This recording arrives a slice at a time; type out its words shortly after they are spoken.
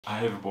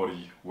Hi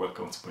everybody,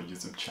 welcome to my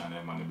YouTube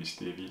channel. My name is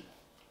David.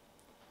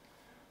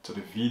 To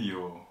the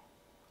video,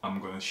 I'm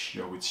gonna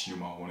share with you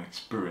my own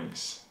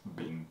experience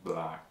being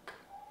black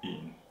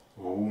in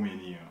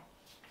Romania.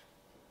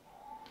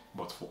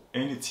 But for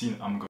anything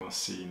I'm gonna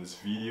say in this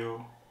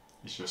video,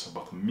 it's just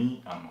about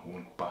me and my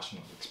own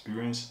personal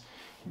experience.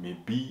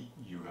 Maybe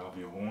you have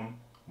your own,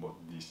 but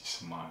this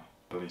is mine.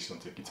 Please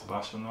don't take it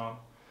personal.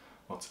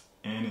 But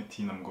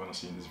anything I'm gonna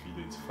say in this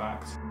video is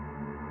fact.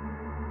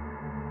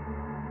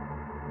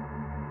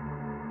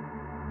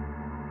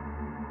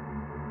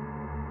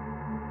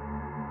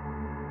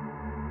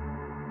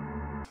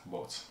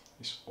 But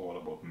it's all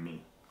about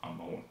me and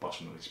my own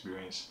personal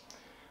experience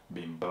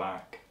being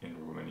black in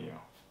Romania.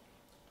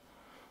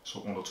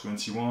 So on the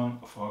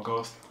 21st of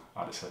August,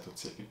 I decided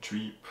to take a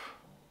trip,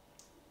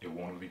 a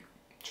 1-week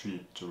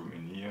trip to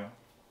Romania.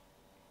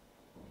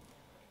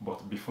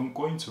 But before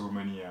going to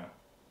Romania,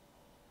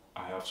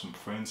 I have some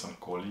friends and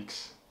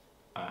colleagues,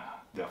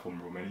 they're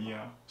from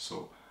Romania,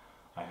 so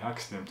I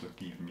asked them to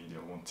give me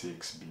their own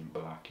takes being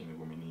black in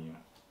Romania.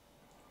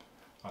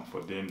 And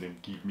for them, they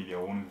give me their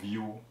own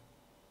view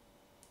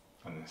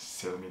and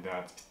tell me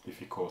that it's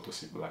difficult to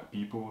see black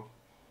people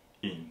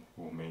in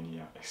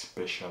Romania,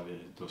 especially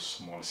those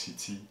small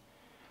cities.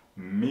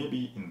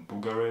 Maybe in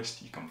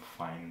Bucharest you can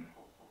find,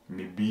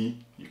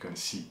 maybe you can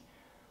see,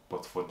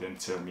 but for them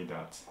tell me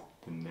that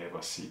they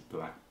never see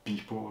black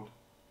people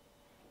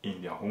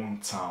in their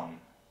own town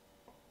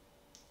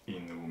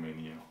in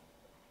Romania.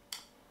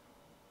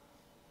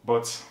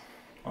 But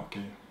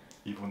okay,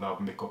 even though I've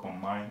made up my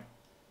mind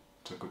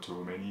to go to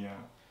Romania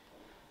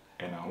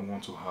and I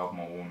want to have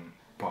my own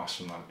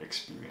personal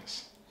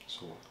experience,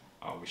 so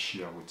I will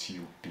share with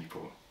you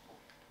people.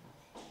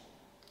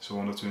 So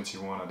on the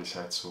 21st I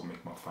decided to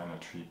make my final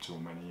trip to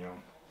Romania,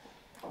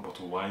 but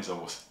while I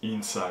was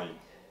inside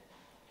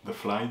the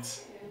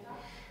flight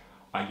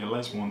I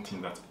realized one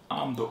thing, that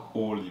I'm the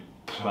only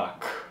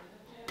black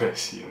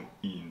person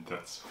in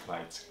that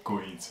flight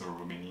going to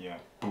Romania,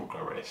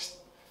 Bucharest.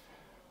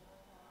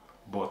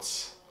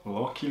 But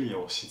luckily I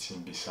was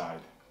sitting beside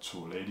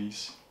two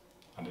ladies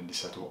and then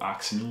decided to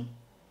ask me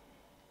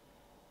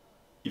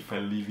if I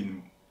live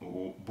in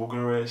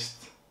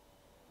Bucharest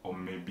or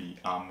maybe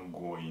I'm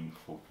going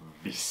for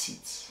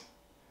visits.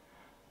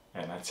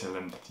 And I tell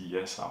them that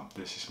yes,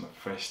 this is my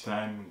first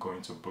time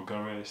going to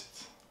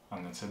Bucharest,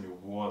 and they tell me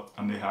what,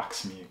 and they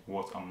ask me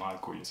what am I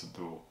going to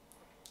do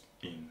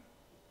in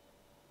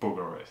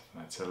Bucharest,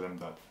 and I tell them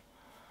that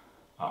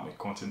I'm a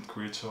content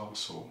creator,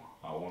 so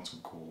I want to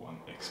go and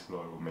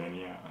explore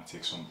Romania and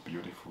take some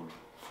beautiful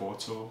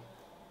photo,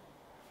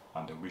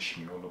 and they wish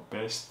me all the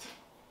best.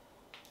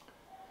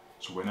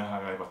 So when I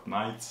arrive at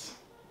night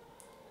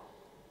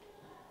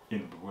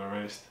in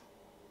Bucharest,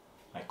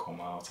 I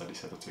come out, I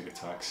decide to take a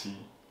taxi.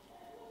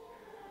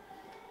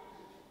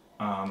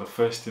 And the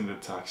first thing the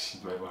taxi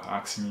driver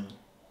asks me,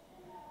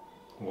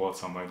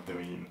 what am I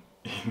doing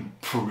in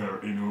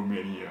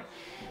Romania?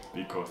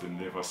 Because they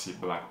never see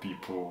black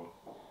people,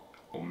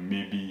 or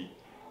maybe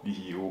the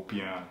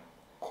European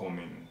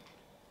coming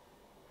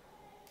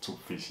to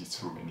visit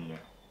Romania.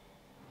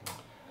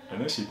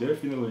 And I say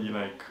definitely,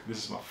 like,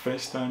 this is my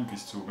first time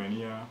visit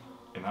Romania,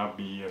 and I've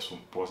been here some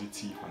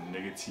positive and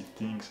negative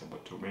things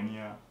about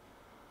Romania,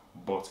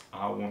 but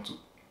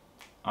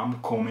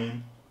I'm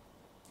coming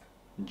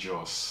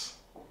just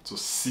to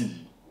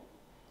see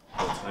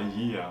what I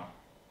hear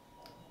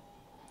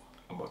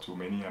about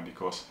Romania,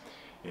 because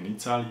in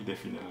Italy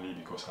definitely,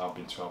 because I've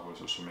been traveling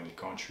to so many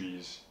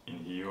countries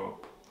in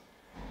Europe,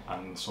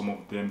 and some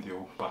of them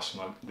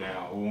their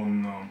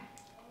own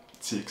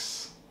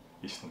takes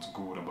is not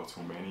good about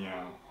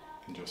Romania.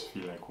 They just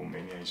feel like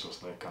Romania is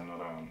just like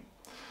another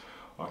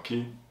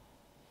okay,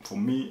 for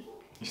me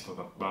it's not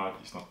that bad,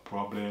 it's not a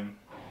problem.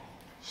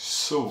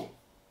 So,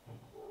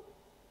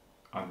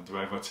 and the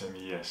driver tell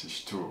me yes,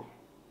 it's true,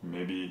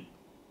 maybe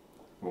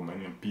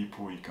Romanian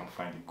people, you can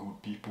find the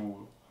good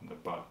people and the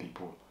bad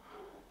people.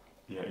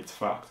 Yeah, it's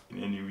fact,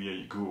 in anywhere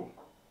you go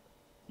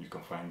you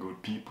can find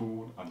good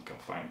people and you can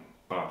find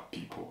bad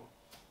people,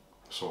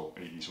 so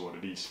it is what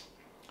it is.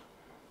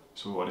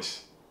 So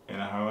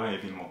and I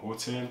arrived in my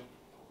hotel,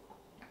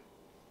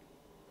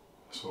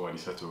 so I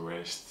decided to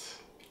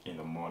rest in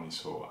the morning,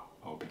 so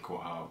I'll be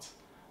going out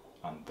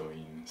and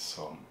doing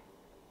some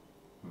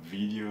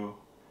video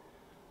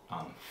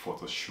and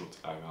photo shoot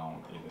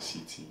around in the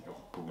city of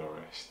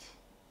Bucharest.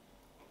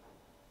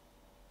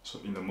 So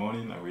in the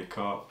morning I wake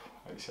up,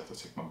 I decide to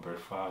take my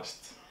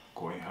breakfast,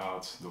 going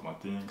out, do my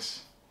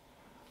things.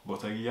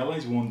 But I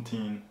realized one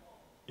thing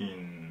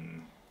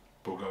in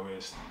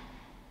Bucharest,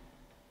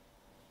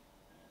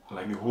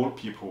 like the whole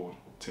people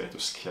try to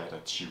scare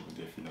at you,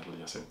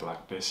 definitely as a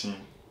black person.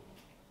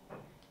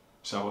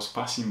 So I was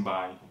passing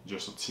by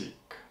just to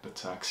take the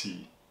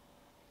taxi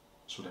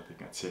so that they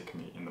can take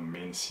me in the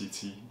main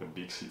city, the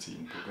big city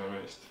in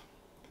Bucharest.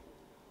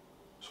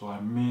 So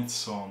I met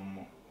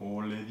some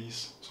old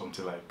ladies,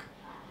 something like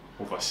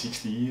over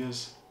 60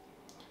 years.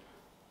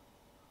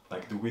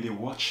 Like the way they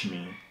watch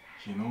me,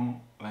 you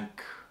know,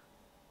 like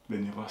they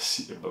never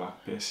see a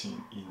black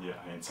person in their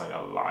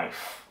entire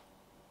life.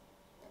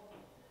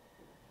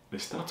 They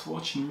start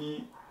watching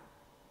me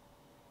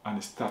and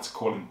they start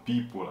calling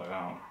people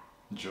around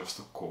just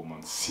to come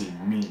and see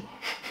me.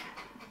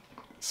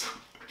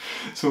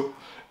 so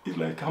it's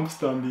like I'm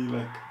standing,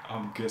 like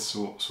I'm get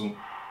so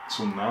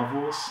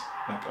nervous.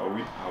 Like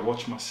I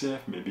watch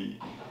myself, maybe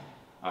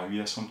I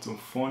hear something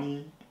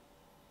funny,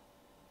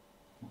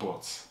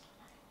 but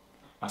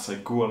as I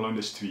go along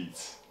the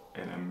streets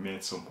and I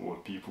met some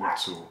old people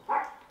too,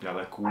 they're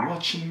like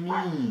watching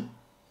me.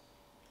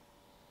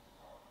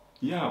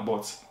 Yeah,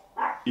 but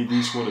it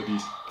is what it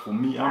is. For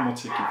me, I'm not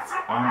taking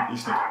it.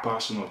 It's not a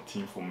personal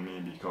thing for me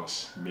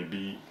because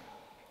maybe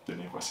they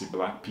never see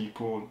black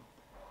people,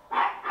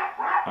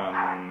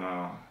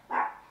 and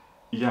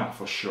yeah,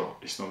 for sure.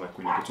 It's not like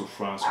when you go to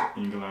France or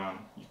England,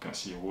 you can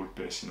see a old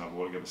person. I've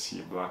always got to see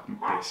a black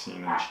person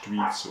in the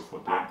street. So for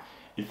them,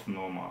 it's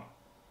normal.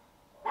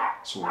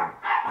 So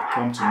I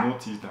come to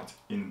notice that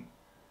in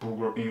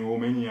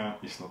Romania,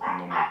 it's not a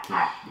normal thing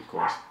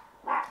because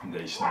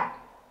there is not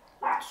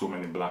so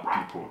many black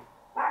people.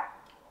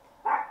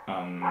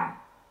 And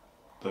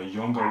the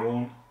younger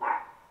one,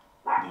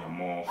 they are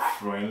more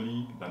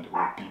friendly than the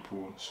old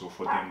people. So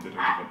for them, they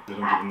don't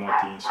give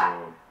nothing.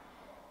 So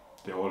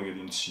they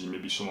already see,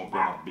 maybe some of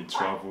them have been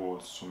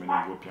traveled so many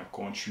European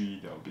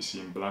countries. They'll be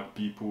seeing black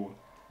people.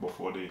 But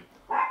for the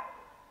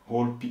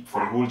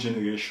whole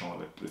generation,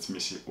 let me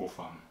say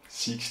over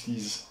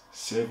 60s,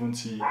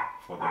 70s,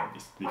 for them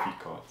it's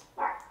difficult.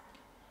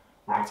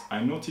 But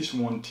I noticed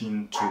one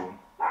thing too,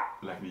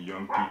 like the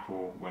young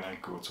people when I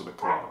go to the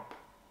club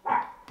in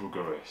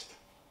Bucharest.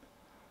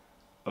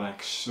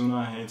 Like soon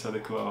I enter the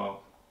club,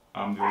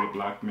 I'm the only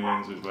black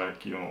man, so it's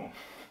like, you know,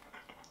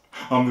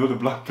 I'm the only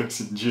black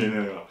person in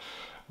general.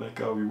 Like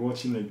I'll be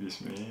watching like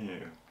this,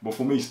 man. But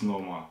for me it's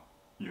normal,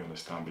 you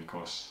understand,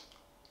 because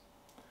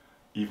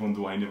even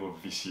though I never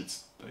visit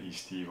the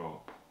East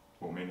Europe,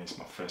 Romania is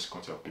my first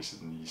country I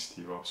visited in East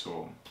Europe,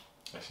 so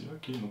I said,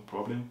 okay, no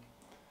problem.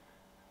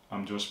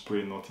 I'm just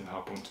praying nothing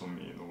happen to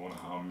me, don't want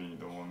to harm me,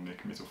 don't want to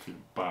make me to feel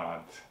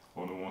bad,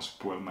 or don't want to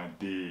spoil my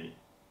day.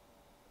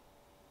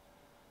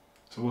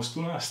 So I was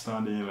still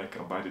standing, like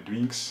I buy the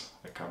drinks,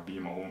 like I be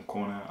in my own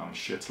corner, I'm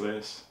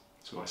shirtless.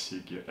 So I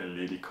see a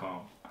lady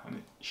come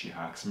and she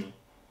asks me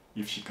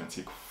if she can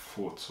take a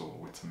photo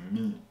with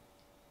me.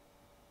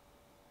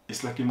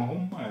 It's like in my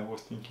own mind I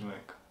was thinking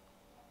like,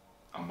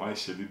 am I a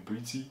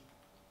celebrity?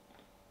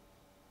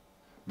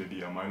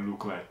 Maybe I might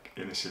look like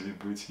any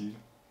celebrity.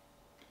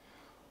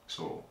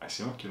 So I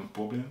said, okay, no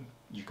problem,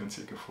 you can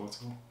take a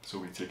photo. So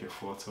we take a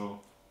photo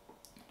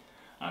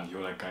and the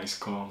other guys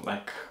come.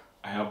 Like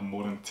I have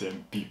more than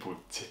 10 people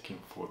taking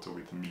photo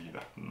with me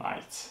that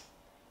night.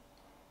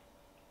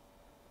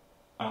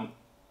 And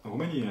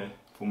Romania,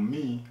 for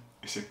me,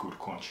 is a good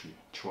country,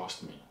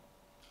 trust me.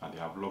 And they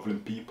have lovely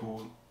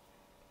people.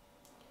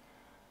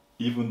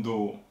 Even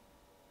though,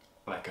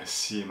 like I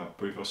say in my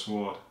previous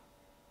word,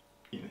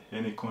 in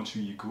any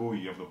country you go,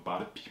 you have the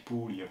bad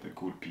people, you have the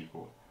good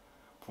people.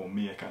 For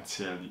me, I can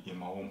tell you in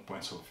my own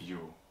point of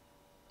view,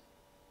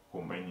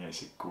 Romania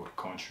is a good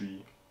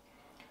country,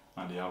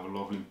 and they have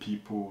lovely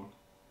people,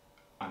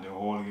 and they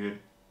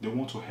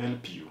want to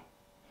help you.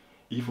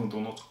 Even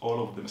though not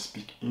all of them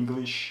speak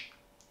English,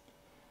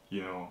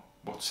 you know,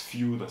 but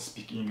few that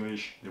speak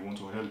English, they want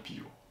to help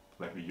you.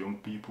 Like the young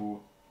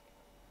people,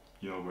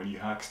 you know, when you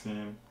ask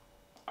them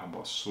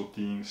about so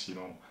things, you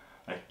know,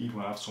 like even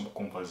have some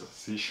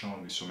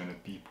conversation with so many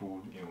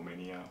people in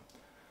Romania,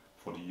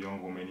 for the young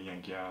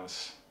Romanian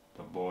girls,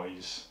 the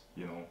boys,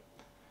 you know,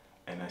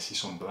 and I see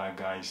some black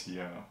guys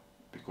there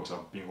because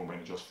I've been in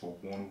Romania just for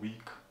 1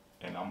 week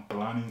and I'm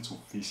planning to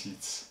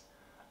visit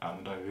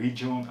another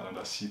region,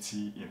 another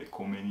city in the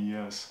coming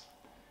years,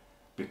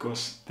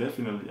 because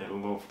definitely I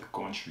love the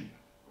country.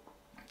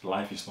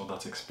 Life is not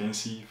that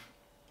expensive,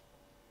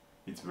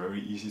 it's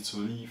very easy to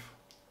live.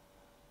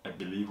 I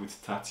believe with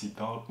 30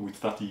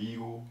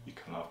 euro you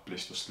can have a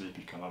place to sleep,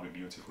 you can have a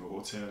beautiful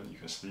hotel, you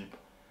can sleep.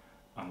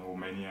 And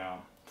Romania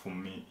for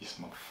me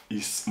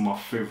is my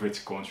favorite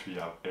country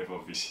I've ever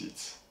visited.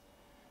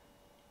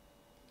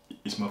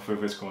 It's my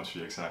favorite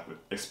country, exactly,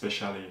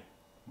 especially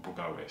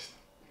Bucharest.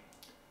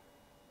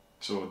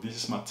 So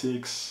this is my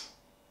takes.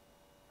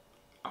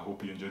 I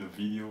hope you enjoyed the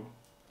video,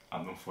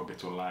 and don't forget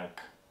to like,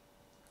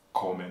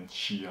 comment,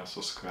 share,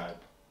 subscribe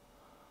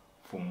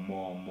for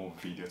more and more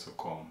videos to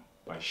come.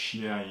 By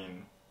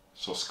sharing,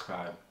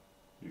 subscribe,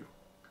 you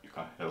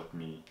can help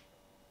me.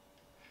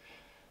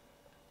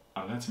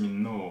 And let me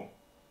know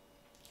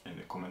in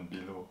the comment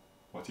below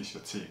what is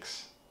your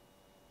takes,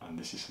 and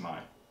this is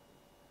mine.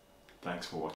 Thanks for watching.